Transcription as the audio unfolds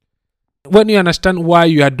when you understand why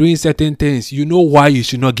you are doing certain things, you know why you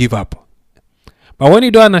should not give up. But when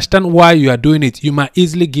you don't understand why you are doing it, you might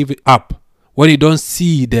easily give it up when you don't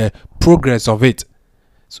see the progress of it.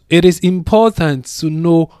 So it is important to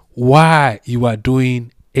know why you are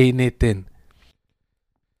doing anything.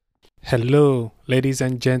 Hello, ladies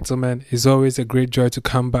and gentlemen. It's always a great joy to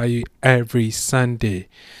come by you every Sunday.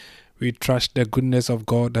 We trust the goodness of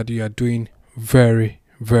God that you are doing very,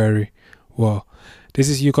 very well. This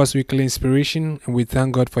is Yukos Weekly Inspiration, and we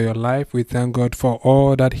thank God for your life. We thank God for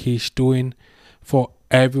all that He's doing for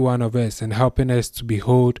every one of us and helping us to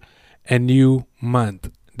behold a new month,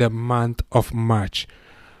 the month of March.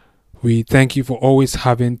 We thank you for always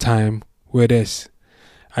having time with us.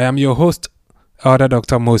 I am your host, Elder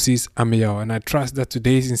Dr. Moses Amiel, and I trust that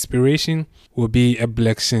today's inspiration will be a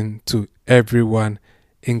blessing to everyone,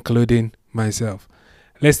 including myself.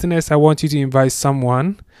 Listeners, I want you to invite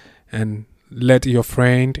someone and let your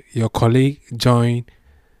friend, your colleague join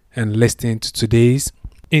and listen to today's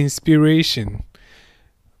inspiration.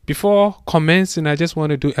 Before commencing, I just want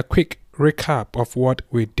to do a quick recap of what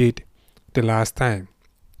we did the last time.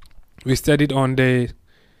 We studied on the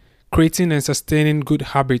Creating and Sustaining Good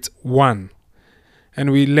Habits 1.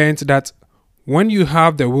 And we learned that when you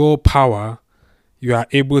have the willpower, you are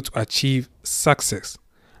able to achieve success.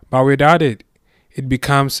 But without it, it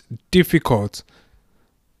becomes difficult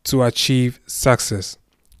to achieve success.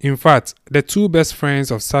 In fact, the two best friends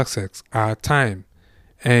of success are time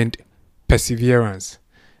and perseverance.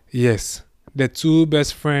 Yes, the two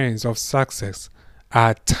best friends of success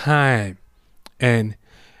are time and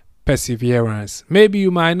perseverance. Maybe you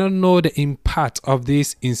might not know the impact of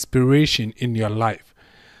this inspiration in your life,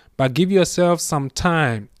 but give yourself some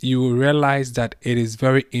time. You will realize that it is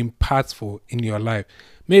very impactful in your life.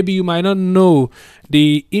 Maybe you might not know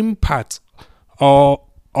the impact or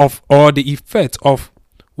the effect of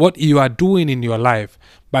what you are doing in your life,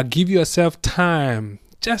 but give yourself time.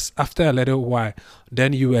 Just after a little while,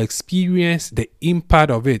 then you will experience the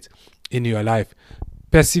impact of it in your life.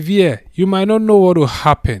 Persevere. You might not know what will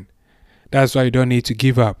happen. That's why you don't need to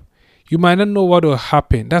give up. You might not know what will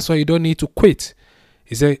happen. That's why you don't need to quit.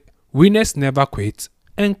 He said, winners never quit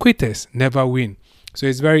and quitters never win. So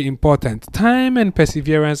it's very important. Time and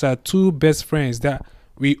perseverance are two best friends that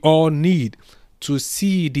we all need to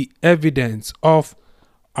see the evidence of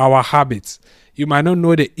our habits. You might not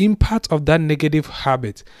know the impact of that negative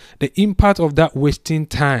habit, the impact of that wasting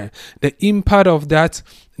time, the impact of that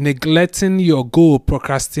neglecting your goal,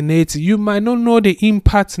 procrastinating. You might not know the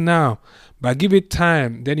impact now, but give it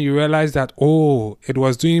time. Then you realize that, it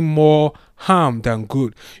was doing more harm than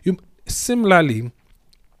good. Similarly,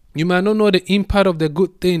 you might not know the impact of the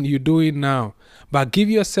good thing you're doing now, but give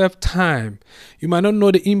yourself time. You might not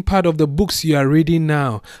know the impact of the books you are reading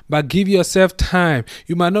now, but give yourself time.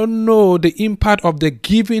 You might not know the impact of the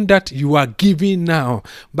giving that you are giving now,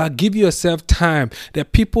 but give yourself time. The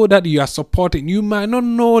people that you are supporting, you might not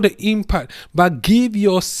know the impact, but give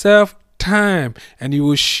yourself time, and you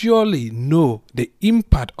will surely know the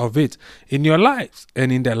impact of it in your life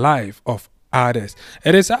and in the life of others.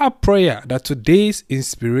 It is our prayer that today's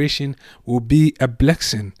inspiration will be a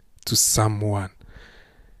blessing to someone.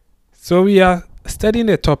 So we are studying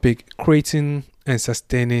the topic creating and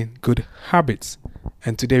sustaining good habits,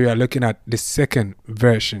 and today we are looking at the second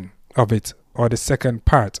version of it, or the second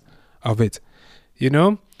part of it.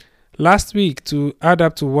 Last week, to add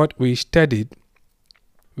up to what we studied,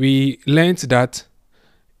 we learned that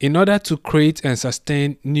in order to create and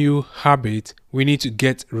sustain new habits, we need to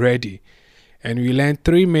get ready. And we learned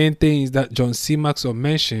three main things that John C. Maxwell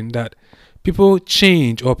mentioned: that people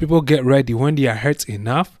change or people get ready when they are hurt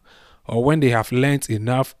enough, or when they have learned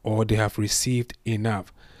enough, or they have received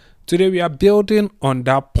enough. Today we are building on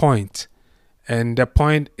that point, and the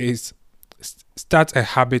point is start a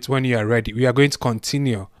habit when you are ready. We are going to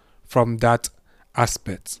continue from that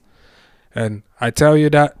aspect. And I tell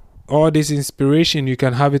you that all this inspiration, you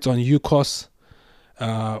can have it on Yukos,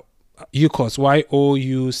 YOUCUS,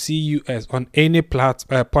 on any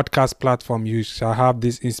podcast platform. You shall have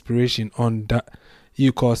this inspiration on that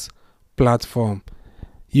Yukos platform.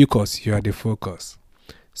 Yukos, you are the focus.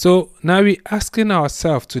 So now we're asking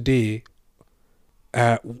ourselves today,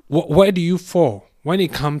 where do you fall when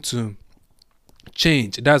it comes to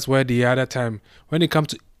change? That's where the other time, when it comes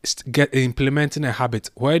to implementing a habit,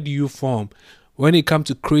 where do you fall? When it comes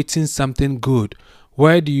to creating something good,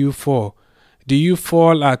 where do you fall? Do you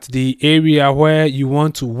fall at the area where you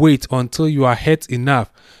want to wait until you are hurt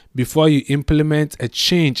enough before you implement a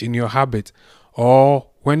change in your habit? Or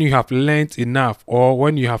when you have learned enough, or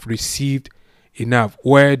when you have received enough?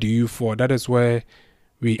 Where do you fall? That is where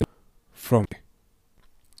we from.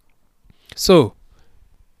 So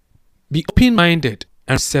be open-minded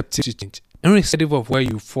and receptive to change, irrespective of where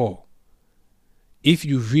you fall. If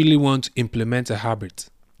you really want to implement a habit,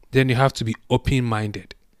 then you have to be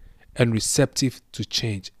open-minded and receptive to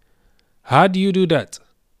change. How do you do that?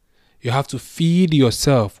 You have to feed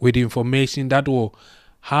yourself with information that will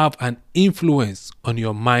have an influence on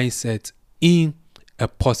your mindset in a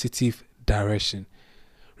positive direction.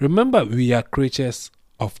 Remember, we are creatures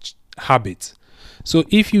of habits. So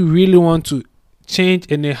if you really want to change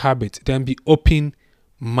any habit, then be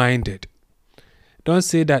open-minded. Don't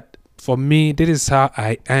say that for me, this is how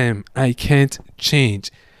I am. I can't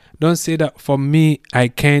change. Don't say that for me, I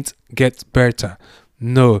can't get better.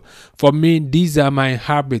 No, for me, these are my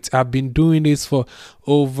habits. I've been doing this for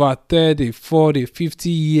over 30, 40, 50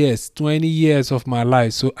 years, 20 years of my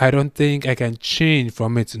life. So I don't think I can change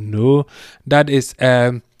from it. No, that is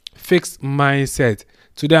a fixed mindset.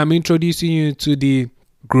 Today, I'm introducing you to the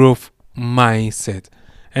growth mindset.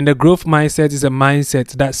 And the growth mindset is a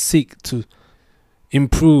mindset that seeks to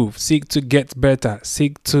improve, seek to get better,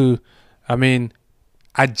 seek to,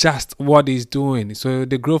 adjust what is doing. So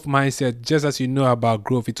the growth mindset, just as you know about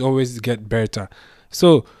growth, it always get better.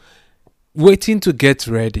 So waiting to get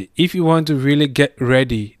ready. If you want to really get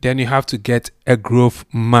ready, then you have to get a growth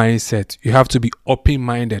mindset. You have to be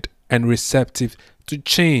open-minded and receptive to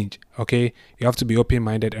change. Okay, you have to be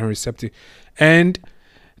open-minded and receptive. And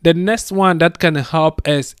the next one that can help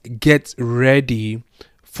us get ready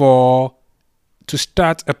to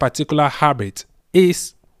start a particular habit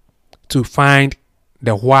is to find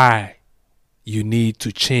the why you need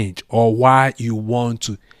to change or why you want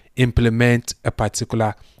to implement a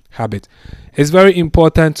particular habit. It's very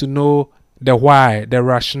important to know the why, the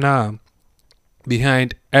rationale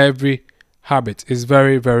behind every habit. It's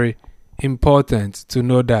very, very important to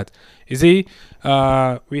know that. You see,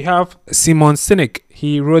 we have Simon Sinek.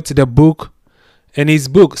 He wrote the book, and his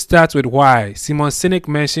book starts with why. Simon Sinek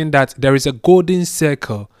mentioned that there is a golden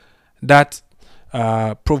circle that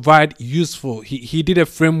provide useful. He did a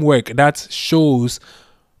framework that shows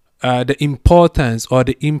the importance or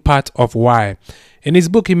the impact of why. In his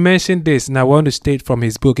book, he mentioned this, and I want to state from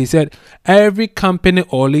his book. He said, every company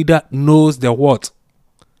or leader knows the what.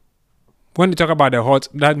 When you talk about the what,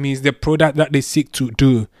 that means the product that they seek to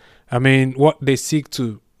do. What they seek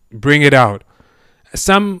to bring it out.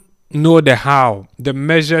 Some know the how, the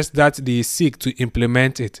measures that they seek to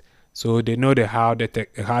implement it. So they know the how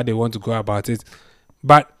they want to go about it.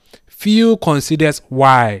 But few considers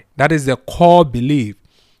why. That is the core belief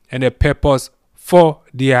and the purpose for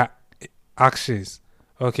their actions.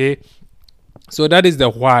 Okay? So that is the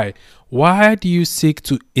why. Why do you seek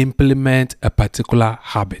to implement a particular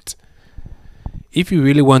habit? If you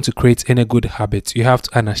really want to create any good habit, you have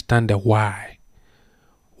to understand the why.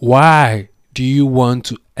 Why do you want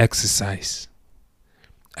to exercise?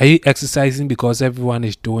 Are you exercising because everyone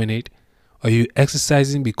is doing it? Or are you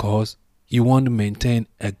exercising because you want to maintain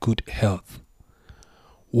a good health?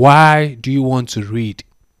 Why do you want to read?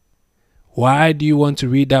 Why do you want to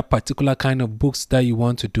read that particular kind of books that you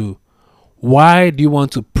want to do? Why do you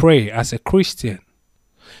want to pray as a Christian?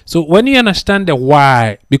 So when you understand the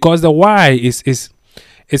why, because the why is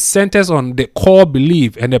it centers on the core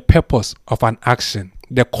belief and the purpose of an action.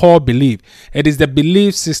 The core belief. It is the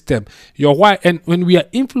belief system. Your why. And when we are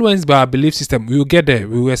influenced by our belief system, we will get there.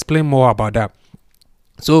 We will explain more about that.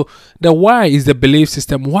 So the why is the belief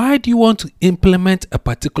system. Why do you want to implement a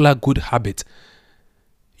particular good habit?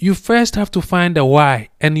 You first have to find the why.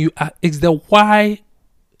 And is the why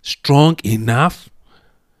strong enough?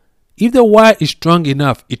 If the why is strong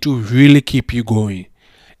enough, it will really keep you going.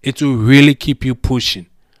 It will really keep you pushing.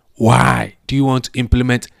 Why do you want to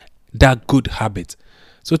implement that good habit?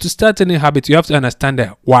 So to start any habit, you have to understand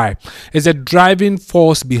the why. It's a driving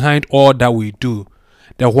force behind all that we do.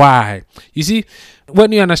 The why. You see,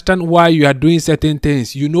 when you understand why you are doing certain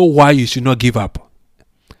things, you know why you should not give up.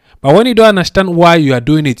 But when you don't understand why you are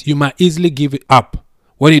doing it, you might easily give it up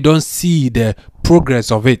when you don't see the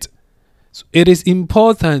progress of it. So it is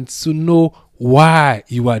important to know why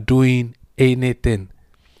you are doing anything.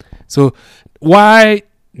 So why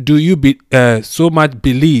do you so much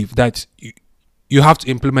believe that you have to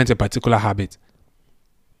implement a particular habit?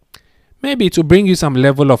 Maybe to bring you some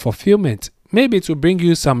level of fulfillment. Maybe to bring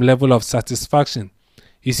you some level of satisfaction.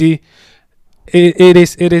 You see, it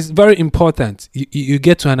is very important. You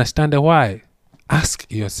get to understand the why. Ask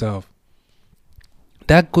yourself,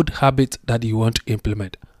 that good habit that you want to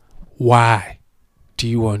implement, why do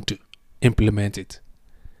you want to implement it?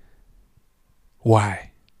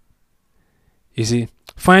 Why? You see,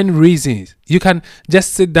 find reasons. You can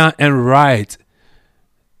just sit down and write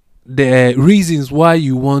the reasons why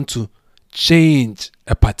you want to change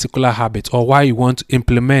a particular habit or why you want to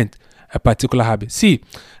implement a particular habit. See,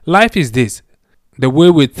 life is this: the way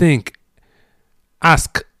we think,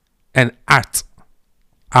 ask, and act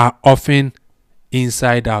are often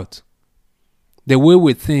inside out. The way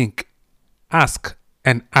we think, ask,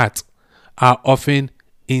 and act are often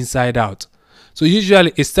inside out. So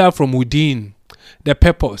usually it starts from within, the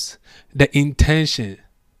purpose, the intention.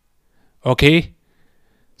 Okay?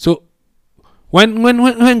 So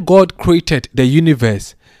when God created the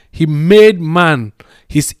universe, He made man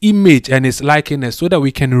His image and His likeness so that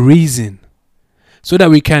we can reason.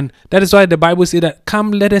 That is why the Bible says that,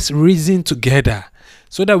 come, let us reason together.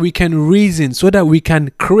 So that we can reason, so that we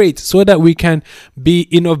can create, so that we can be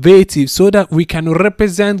innovative, so that we can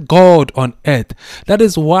represent God on earth. That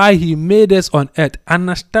is why He made us on earth.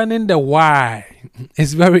 Understanding the why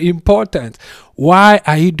is very important. Why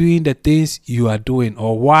are you doing the things you are doing,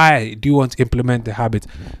 or why do you want to implement the habit?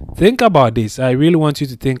 Think about this. I really want you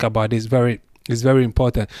to think about this. It's very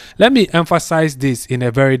important. Let me emphasize this in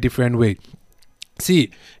a very different way.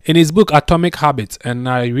 See, in his book Atomic Habits, and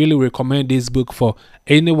I really recommend this book for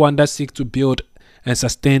anyone that seeks to build and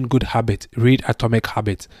sustain good habits, read Atomic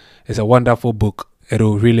Habits. It's a wonderful book. It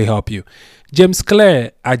will really help you. James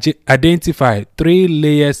Clear identified 3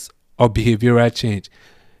 layers of behavioral change.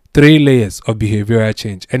 3 layers of behavioral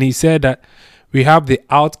change. And he said that we have the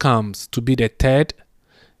outcomes to be the third,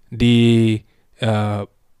 the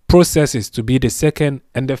processes to be the second,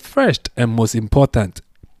 and the first and most important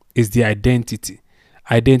is the identity.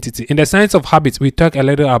 Identity. In the science of habits, we talk a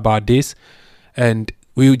little about this, and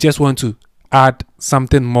we just want to add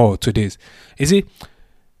something more to this. You see,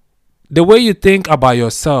 the way you think about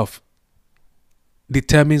yourself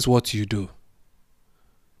determines what you do.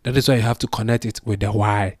 That is why you have to connect it with the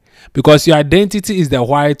why, because your identity is the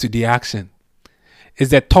why to the action.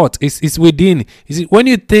 It's the thought. It's within. You see, when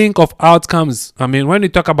you think of outcomes, when you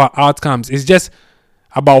talk about outcomes, it's just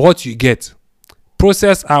about what you get.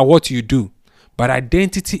 Process are what you do, but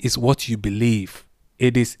identity is what you believe.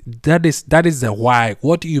 That is the why.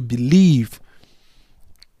 What do you believe?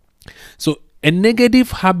 So a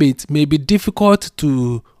negative habit may be difficult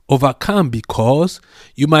to overcome because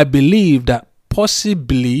you might believe that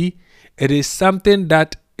possibly it is something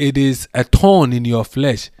that it is a thorn in your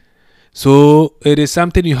flesh. So it is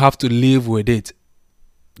something you have to live with it.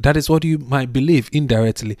 That is what you might believe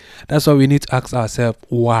indirectly. That's why we need to ask ourselves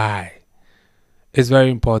why. It's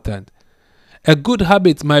very important. A good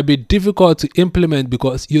habit might be difficult to implement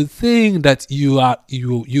because you think that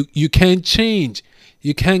you can change,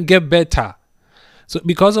 you can get better. So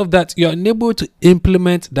because of that, you're unable to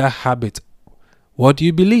implement that habit. What do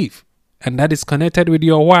you believe? And that is connected with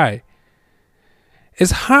your why.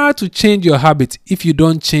 It's hard to change your habit if you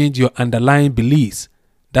don't change your underlying beliefs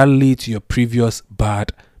that lead to your previous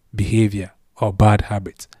bad behavior or bad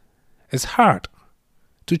habits. It's hard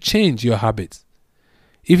to change your habits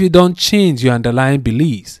if you don't change your underlying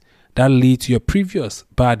beliefs that lead to your previous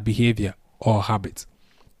bad behavior or habits.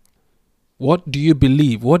 What do you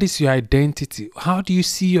believe? What is your identity? How do you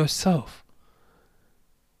see yourself?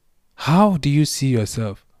 How do you see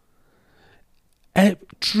yourself? A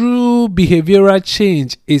true behavioral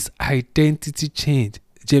change is identity change.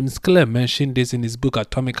 James Clear mentioned this in his book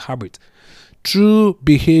Atomic Habits. True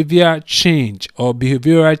behavior change or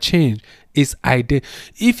behavioral change is identity.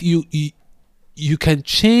 If you can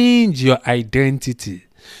change your identity,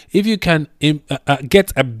 if you can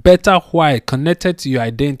get a better why connected to your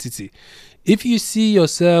identity, if you see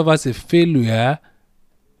yourself as a failure,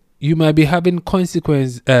 you might be having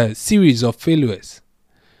series of failures.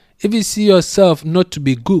 If you see yourself not to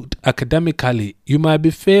be good academically, you might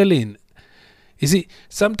be failing. You see,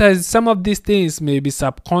 sometimes some of these things may be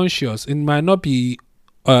subconscious. It might not be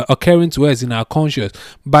occurring to us in our conscious,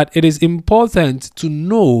 but it is important to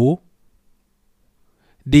know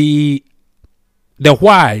the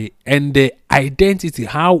why and the identity,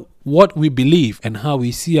 what we believe and how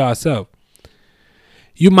we see ourselves.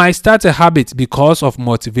 You might start a habit because of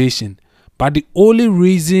motivation, but the only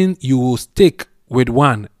reason you will stick with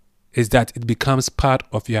one is that it becomes part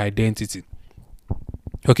of your identity.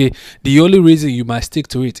 Okay, the only reason you might stick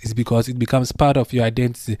to it is because it becomes part of your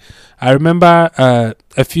identity. I remember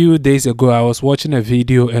a few days ago, I was watching a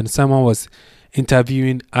video and someone was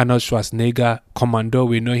interviewing Arnold Schwarzenegger, Commando,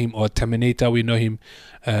 we know him, or Terminator, we know him.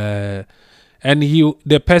 And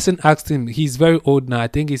the person asked him, he's very old now, I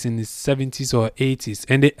think he's in his 70s or 80s,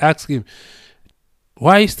 and they asked him,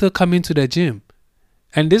 why are you still coming to the gym?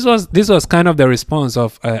 And this was kind of the response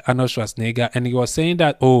of Arnold Schwarzenegger, and he was saying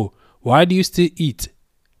that, oh, why do you still eat?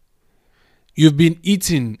 You've been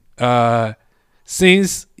eating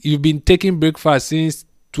since you've been taking breakfast since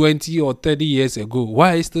 20 or 30 years ago,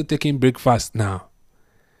 why are you still taking breakfast now?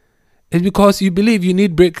 It's because you believe you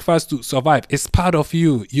need breakfast to survive. It's part of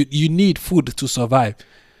you. You need food to survive.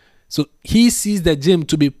 So he sees the gym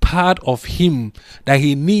to be part of him, that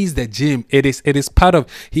he needs the gym. It is part of,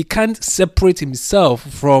 he can't separate himself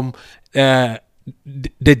from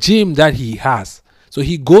the gym that he has. So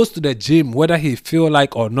he goes to the gym whether he feel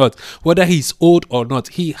like or not, whether he's old or not.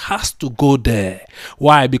 He has to go there.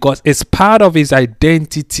 Why? Because it's part of his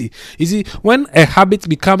identity. You see, when a habit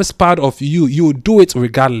becomes part of you, you do it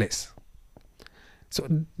regardless. So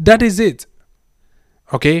that is it.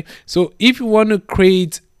 Okay? So if you want to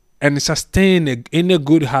create and sustain any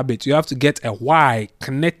good habit, you have to get a why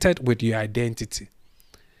connected with your identity.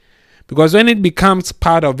 Because when it becomes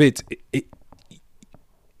part of it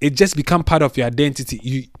just becomes part of your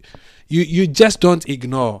identity. You just don't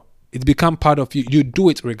ignore. It becomes part of you. You do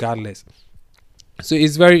it regardless. So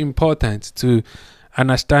it's very important to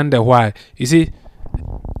understand the why. You see,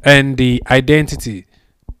 and the identity.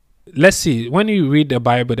 Let's see. When you read the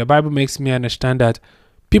Bible makes me understand that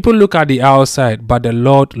people look at the outside, but the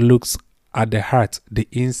Lord looks at the heart, the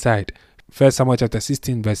inside. 1 Samuel chapter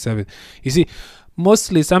 16 verse 7. You see,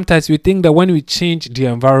 mostly sometimes we think that when we change the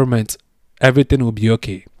environment, everything will be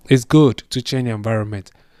okay. It's good to change the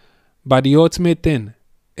environment. But the ultimate thing,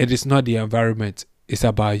 it is not the environment. It's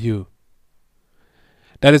about you.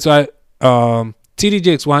 That is why T.D.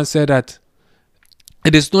 Jakes once said that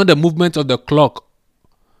it is not the movement of the clock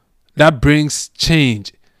that brings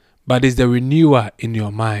change, but it's the renewer in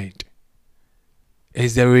your mind.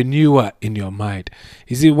 It's the renewer in your mind.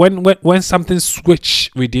 You see, when something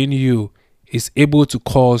switches within you, it's able to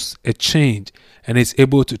cause a change and it's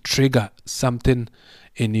able to trigger something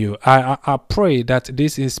in you. I pray that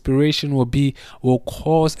this inspiration will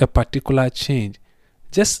cause a particular change.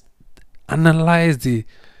 Just analyze the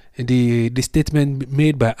statement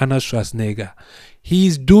made by Arnold Schwarzenegger.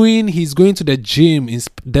 He's going to the gym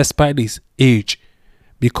despite his age,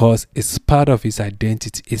 because it's part of his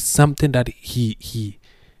identity. It's something that he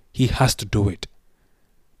has to do it.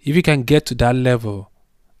 If you can get to that level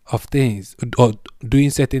of things or doing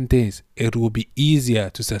certain things, it will be easier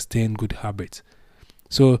to sustain good habits.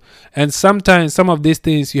 So, and sometimes some of these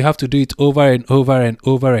things you have to do it over and over and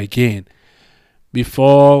over again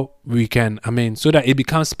before we can, so that it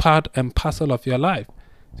becomes part and parcel of your life.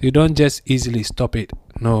 So you don't just easily stop it.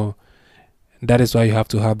 No, that is why you have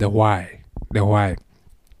to have the why. The why.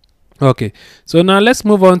 Okay, so now let's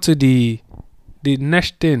move on to the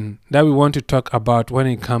next thing that we want to talk about when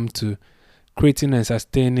it comes to creating and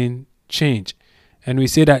sustaining change. And we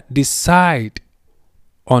say that decide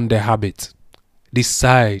on the habit.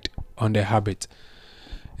 Decide on the habit.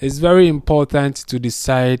 It's very important to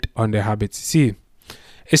decide on the habit. See,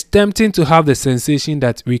 it's tempting to have the sensation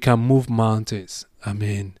that we can move mountains.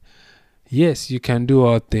 Yes, you can do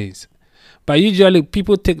all things. But usually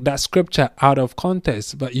people take that scripture out of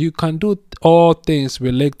context. But you can do all things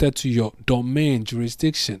related to your domain,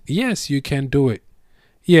 jurisdiction. Yes, you can do it.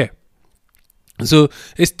 Yeah. So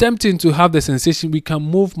it's tempting to have the sensation we can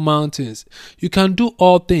move mountains. You can do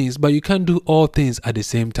all things, but you can't do all things at the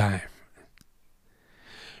same time.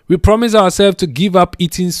 We promise ourselves to give up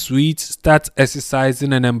eating sweets, start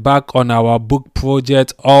exercising, and embark on our book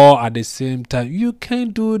project all at the same time. You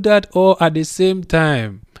can't do that all at the same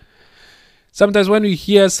time. Sometimes when we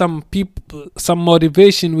hear some people, some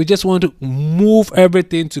motivation, we just want to move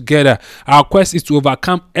everything together. Our quest is to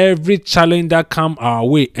overcome every challenge that comes our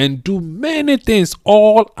way and do many things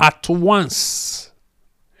all at once.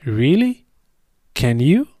 Really? Can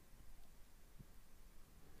you?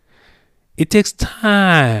 It takes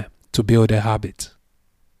time to build a habit.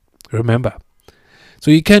 Remember.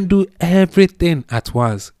 So you can't do everything at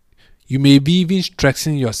once. You may be even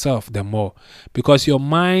stressing yourself the more, because your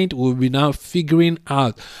mind will be now figuring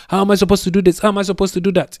out, how am I supposed to do this? How am I supposed to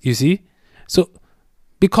do that? You see? So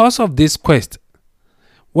because of this quest,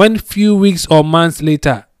 when few weeks or months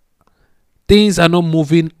later, things are not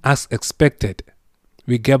moving as expected,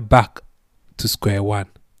 we get back to square one.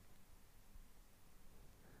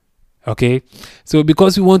 Okay? So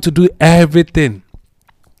because we want to do everything,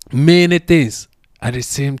 many things at the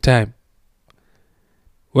same time,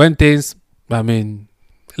 when things,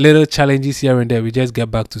 little challenges here and there, we just get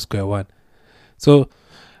back to square one. So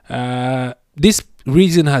this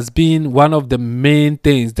reason has been one of the main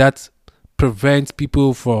things that prevents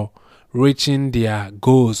people from reaching their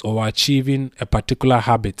goals or achieving a particular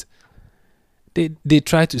habit. They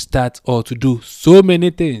try to start or to do so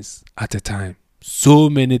many things at a time. So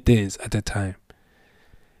many things at a time.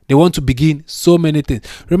 They want to begin so many things.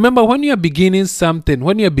 Remember, when you're beginning something,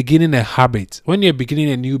 when you're beginning a habit, when you're beginning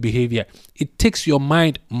a new behavior, it takes your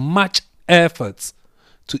mind much effort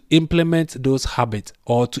to implement those habits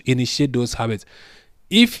or to initiate those habits.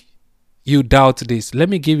 If you doubt this, let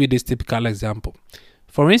me give you this typical example.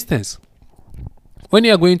 For instance, when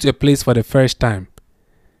you are going to a place for the first time,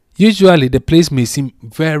 usually the place may seem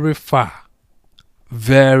very far.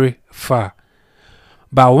 Very far.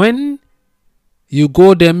 But when you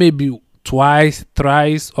go there maybe twice,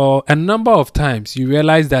 thrice, or a number of times, you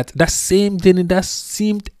realize that that same journey that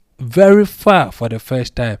seemed very far for the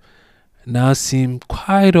first time now seems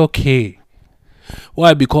quite okay.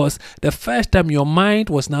 Why? Because the first time your mind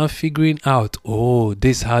was now figuring out, oh,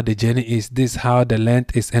 this is how the journey is, this is how the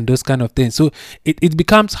length is, and those kind of things. So it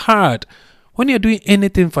becomes hard when you're doing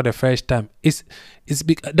anything for the first time.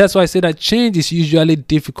 That's why I say that change is usually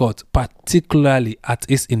difficult, particularly at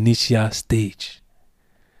its initial stage.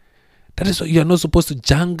 That is why you're not supposed to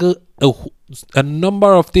jangle a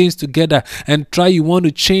number of things together and you want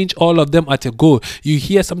to change all of them at a go. You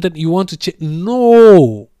hear something you want to change.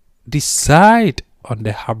 No. Decide on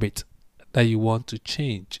the habit that you want to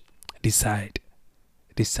change. Decide.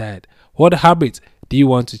 What habit do you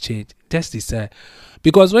want to change? Just decide.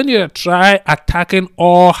 Because when you try attacking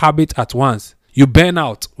all habits at once, you burn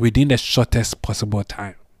out within the shortest possible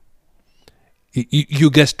time.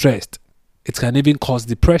 You get stressed. It can even cause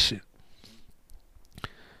depression.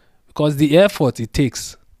 Because the effort it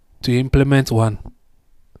takes to implement one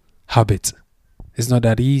habit is not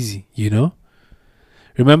that easy,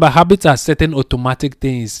 Remember, habits are certain automatic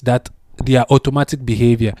things that they are automatic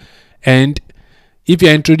behavior. And if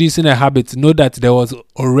you're introducing a habit, know that there was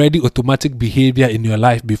already automatic behavior in your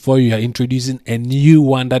life before you are introducing a new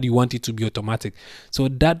one that you want it to be automatic. So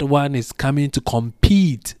that one is coming to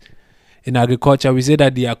compete. In agriculture, we say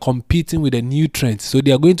that they are competing with the nutrients. So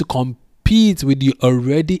they are going to compete with the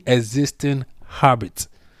already existing habits.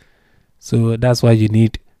 So that's why you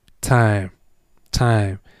need time.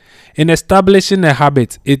 In establishing a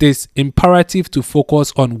habit, it is imperative to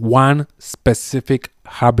focus on one specific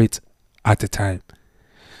habit at a time.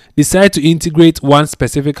 Decide to integrate one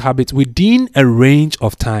specific habit within a range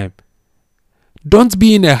of time. Don't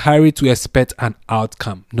be in a hurry to expect an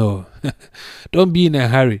outcome. No, don't be in a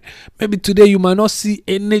hurry. Maybe today you might not see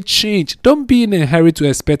any change. Don't be in a hurry to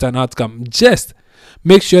expect an outcome. Just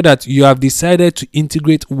make sure that you have decided to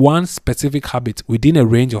integrate one specific habit within a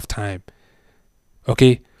range of time.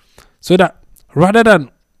 Okay? So that rather than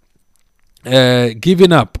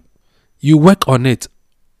giving up, you work on it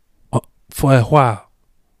for a while.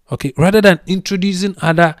 Okay? Rather than introducing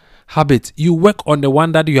other habits, you work on the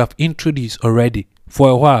one that you have introduced already for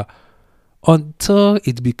a while until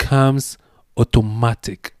it becomes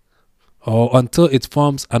automatic or until it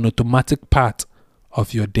forms an automatic part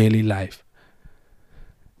of your daily life.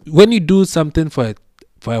 When you do something for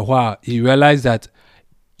a while, you realize that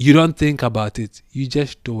you don't think about it. You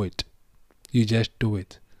just do it.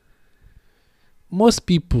 Most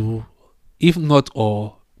people, if not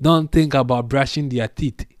all, don't think about brushing their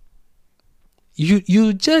teeth.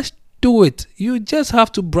 You just do it. You just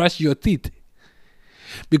have to brush your teeth.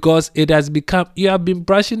 Because it has become, you have been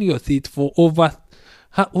brushing your teeth for over,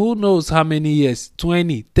 who knows how many years,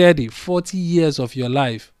 20, 30, 40 years of your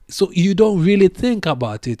life. So you don't really think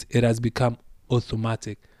about it. It has become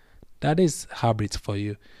automatic. That is habit for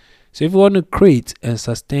you. So if you want to create and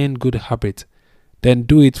sustain good habits, then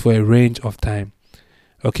do it for a range of time.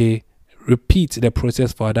 Okay? Repeat the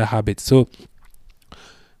process for other habits. So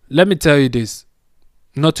let me tell you this,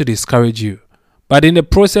 not to discourage you, but in the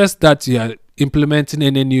process that you are implementing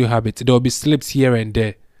any new habit, there will be slips here and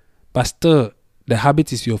there, but still the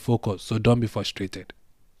habit is your focus, so don't be frustrated.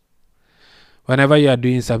 Whenever you are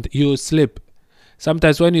doing something, you will slip.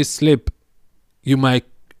 Sometimes when you slip, you might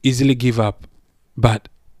easily give up, but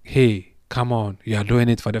hey, come on, you are doing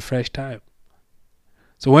it for the first time.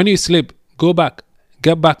 So when you slip, go back,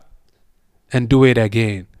 get back and do it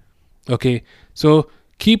again. Okay, so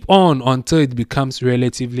keep on until it becomes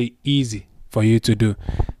relatively easy for you to do.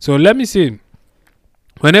 So let me see.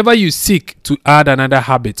 Whenever you seek to add another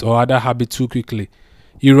habit or other habit too quickly,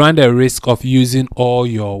 you run the risk of using all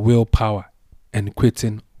your willpower and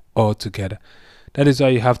quitting altogether. That is why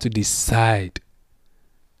you have to decide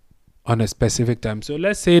on a specific time. So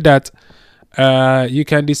let's say that you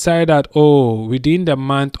can decide that, within the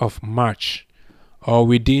month of March or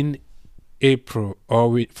within April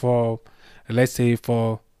or let's say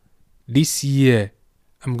for this year,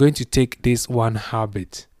 I'm going to take this one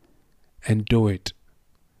habit and do it.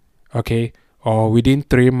 Okay? Or within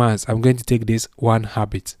 3 months, I'm going to take this one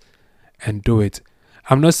habit and do it.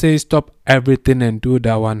 I'm not saying stop everything and do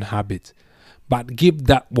that one habit, but give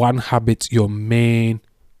that one habit your main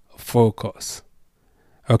focus.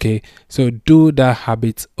 Okay, so do that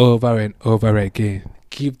habit over and over again.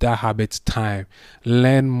 Give that habit time.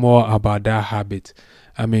 Learn more about that habit.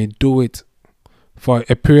 Do it for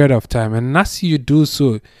a period of time. And as you do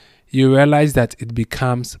so, you realize that it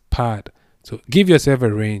becomes part. So give yourself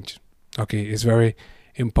a range. Okay, it's very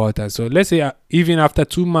important. So let's say even after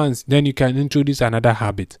 2 months, then you can introduce another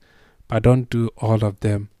habit, but don't do all of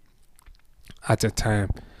them at a time.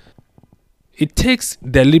 It takes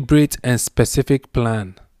deliberate and specific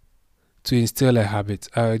plan to instill a habit.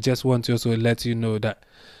 I just want to also let you know that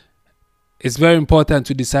it's very important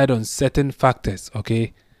to decide on certain factors.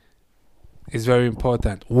 Okay, it's very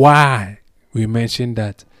important. Why? We mentioned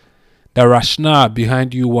that the rationale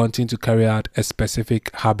behind you wanting to carry out a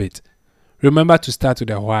specific habit. Remember to start with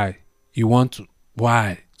the why. You want to.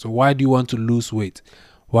 Why? So why do you want to lose weight?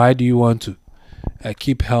 Why do you want to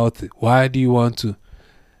keep healthy? Why do you want to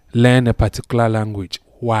learn a particular language?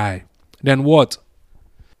 Why? Then what?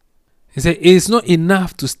 He said it's not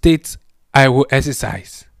enough to state I will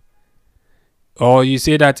exercise. Or you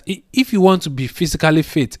say that if you want to be physically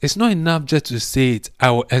fit, it's not enough just to say it, I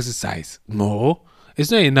will exercise. No, it's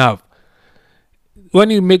not enough. When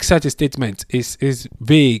you make such a statement, it's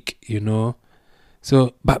vague,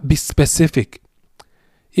 So, but be specific.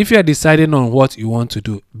 If you are deciding on what you want to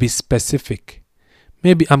do, be specific.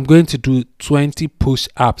 Maybe I'm going to do 20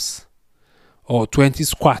 push-ups or 20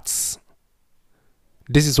 squats.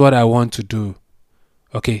 This is what I want to do.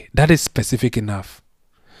 Okay, that is specific enough.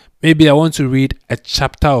 Maybe I want to read a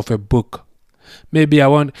chapter of a book. Maybe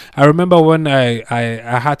I remember when I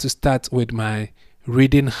had to start with my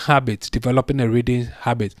reading habit, developing a reading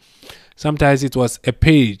habit. Sometimes it was a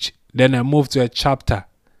page, then I moved to a chapter.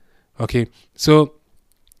 Okay, so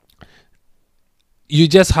you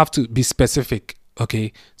just have to be specific.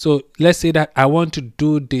 Okay, so let's say that I want to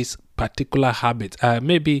do this particular habit.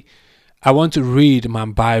 Maybe I want to read my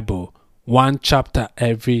Bible 1 chapter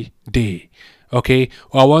every day. Okay,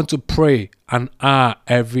 or I want to pray an hour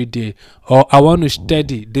every day, or I want to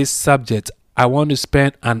study this subject. I want to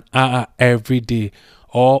spend an hour every day.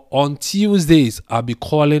 Or on Tuesdays, I'll be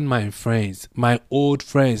calling my friends, my old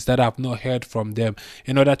friends that I've not heard from them.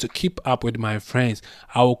 In order to keep up with my friends,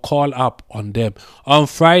 I will call up on them. On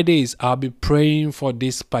Fridays, I'll be praying for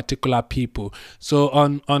these particular people. So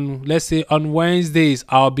on let's say on Wednesdays,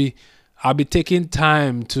 I'll be taking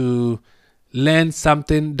time to learn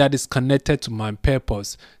something that is connected to my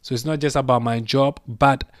purpose. So it's not just about my job,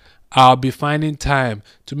 but I'll be finding time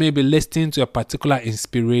to maybe listen to a particular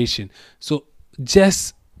inspiration. So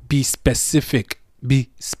just be specific. Be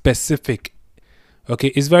specific. Okay,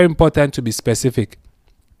 it's very important to be specific.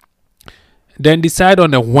 Then decide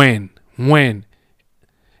on the when. When.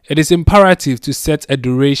 It is imperative to set a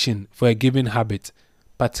duration for a given habit,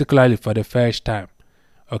 particularly for the first time.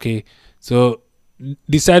 Okay, so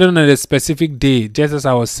decide on a specific day, just as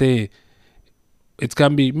I was saying. It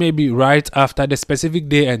can be maybe right after the specific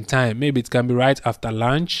day and time. Maybe it can be right after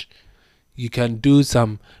lunch. You can do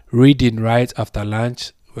some reading right after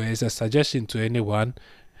lunch, where it's a suggestion to anyone.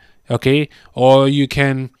 Okay, or you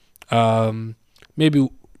can maybe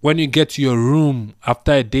when you get to your room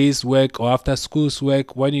after a day's work or after school's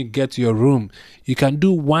work, when you get to your room, you can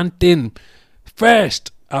do one thing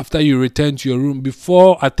first after you return to your room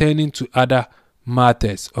before attending to other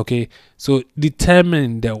matters. Okay, so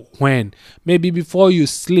determine the when. Maybe before you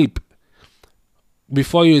sleep,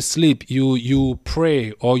 you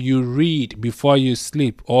pray, or you read before you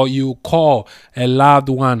sleep, or you call a loved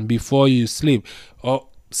one before you sleep, or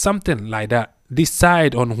something like that.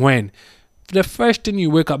 Decide on when. The first thing you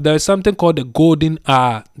wake up, there is something called the golden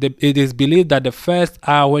hour. It is believed that the first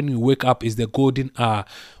hour when you wake up is the golden hour.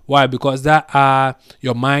 Why? Because that hour,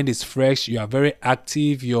 your mind is fresh, you are very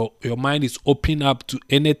active, your mind is open up to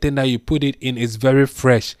anything that you put it in is very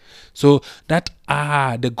fresh. So that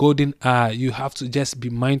hour, the golden hour, you have to just be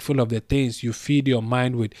mindful of the things you feed your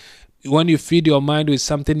mind with. When you feed your mind with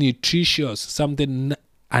something nutritious,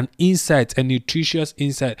 an insight, a nutritious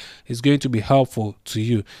insight is going to be helpful to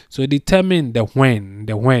you. So determine the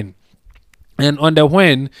when. And on the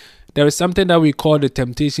when, there is something that we call the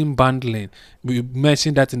temptation bundling. We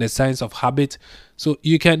mentioned that in the science of habit. So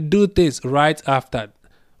you can do this right after,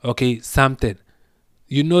 something.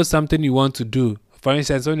 You know something you want to do. For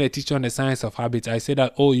instance, when I teach on the science of habit, I say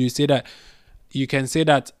that, you can say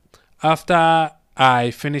that after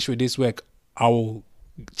I finish with this work, I will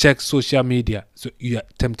check social media. So you are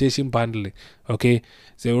temptation bundling. Okay,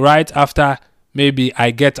 so right after maybe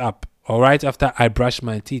I get up, or right after I brush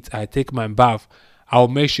my teeth, I take my bath, I'll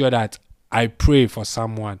make sure that I pray for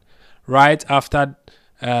someone. Right after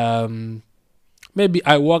maybe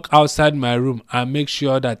I walk outside my room, I make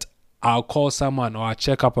sure that I'll call someone or I'll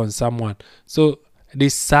check up on someone. So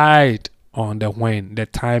decide on the when. The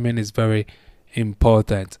timing is very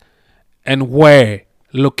important. And where?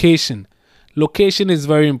 Location. Location is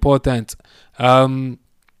very important.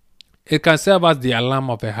 It can serve as the alarm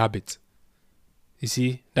of a habit. You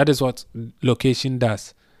see, that is what location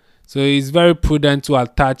does. So it's very prudent to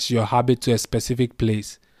attach your habit to a specific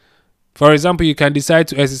place. For example, you can decide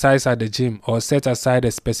to exercise at the gym or set aside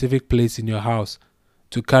a specific place in your house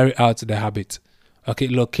to carry out the habit. Okay,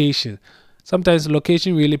 location. Sometimes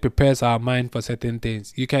location really prepares our mind for certain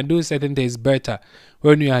things. You can do certain things better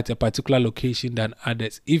when you're at a particular location than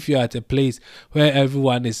others. If you're at a place where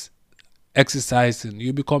everyone is exercising,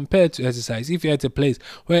 you'll be compelled to exercise. If you're at a place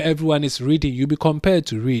where everyone is reading, you'll be compelled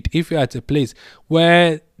to read. If you're at a place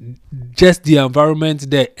where just the environment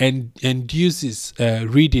there induces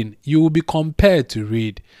reading, you will be compelled to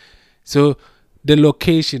read. So the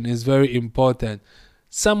location is very important.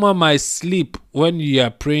 Someone might sleep when you are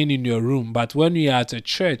praying in your room, but when you are at a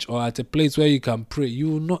church or at a place where you can pray, you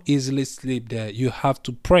will not easily sleep there. You have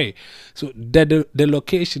to pray. So the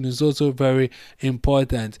location is also very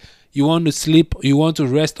important. You want to sleep, you want to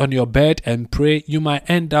rest on your bed and pray, you might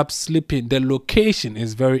end up sleeping. The location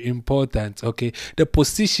is very important, okay? The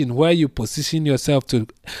position where you position yourself to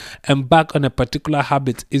embark on a particular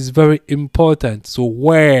habit is very important. So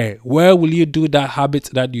where will you do that habit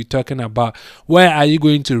that you're talking about? Where are you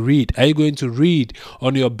going to read? Are you going to read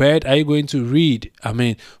on your bed? Are you going to read,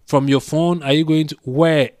 from your phone? Are you going to,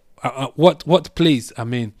 where? What place?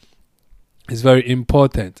 It's very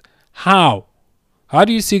important. How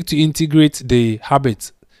do you seek to integrate the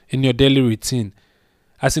habits in your daily routine?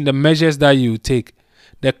 As in the measures that you take,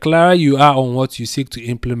 the clearer you are on what you seek to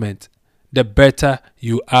implement, the better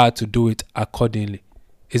you are to do it accordingly.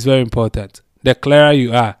 It's very important. The clearer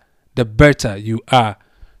you are, the better you are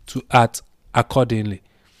to act accordingly.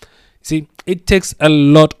 See, it takes a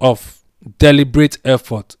lot of deliberate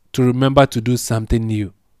effort to remember to do something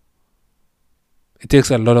new. It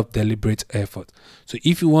takes a lot of deliberate effort. So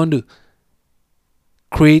if you want to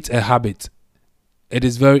create a habit, it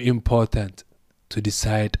is very important to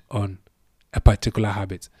decide on a particular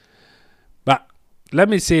habit. But let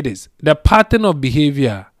me say this, the pattern of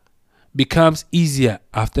behavior becomes easier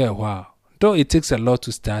after a while. Though it takes a lot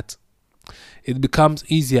to start, it becomes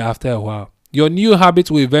easier after a while. Your new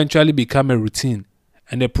habit will eventually become a routine,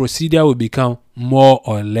 and the procedure will become more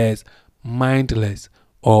or less mindless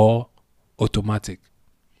or automatic.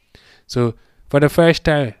 So for the first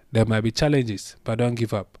time, there might be challenges, but don't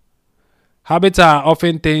give up. Habits are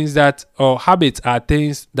things that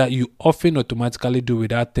you often automatically do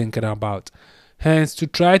without thinking about. Hence, to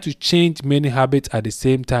try to change many habits at the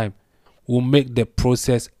same time will make the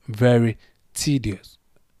process very tedious.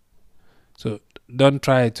 So don't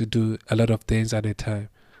try to do a lot of things at a time.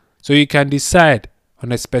 So you can decide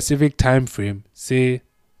on a specific time frame, say,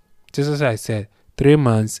 just as I said, 3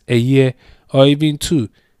 months, a year, or even 2.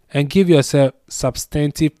 And give yourself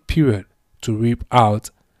substantive period to reap out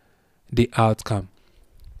the outcome.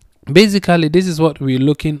 Basically, this is what we're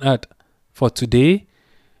looking at for today,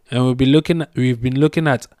 and we've been looking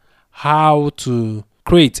at how to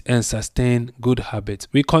create and sustain good habits.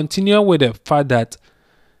 We continue with the fact that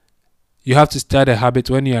you have to start a habit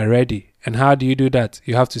when you are ready. And how do you do that?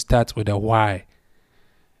 You have to start with a why,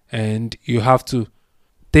 and you have to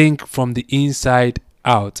think from the inside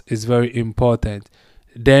out. It's very important.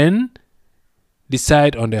 Then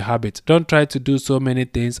decide on the habit. Don't try to do so many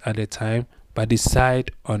things at a time, but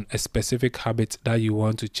decide on a specific habit that you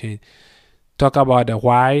want to change. Talk about the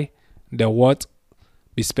why, the what.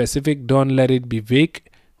 Be specific, don't let it be vague.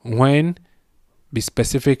 When, be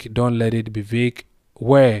specific, don't let it be vague.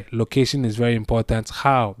 Where, location is very important.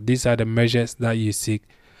 How, these are the measures that you seek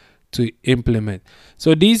to implement.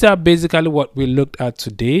 So these are basically what we looked at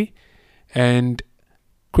today. And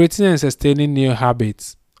creating and sustaining new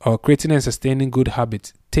habits, or creating and sustaining good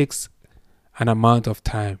habits, takes an amount of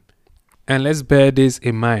time. And let's bear this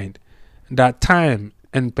in mind, that time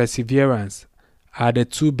and perseverance are the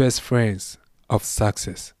two best friends of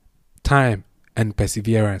success. Time and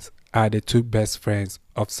perseverance are the two best friends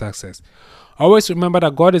of success. Always remember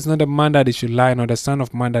that God is not a man that he should lie, nor the son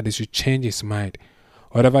of man that he should change his mind.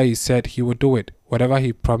 Whatever he said, he will do it. Whatever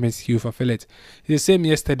he promised, he will fulfill it. He's the same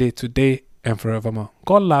yesterday, today, and forevermore.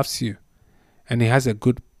 God loves you, and he has a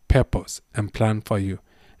good purpose and plan for you.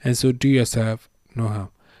 And so do yourself no harm.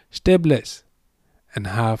 Stay blessed and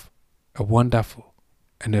have a wonderful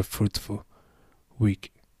and a fruitful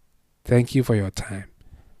week. Thank you for your time.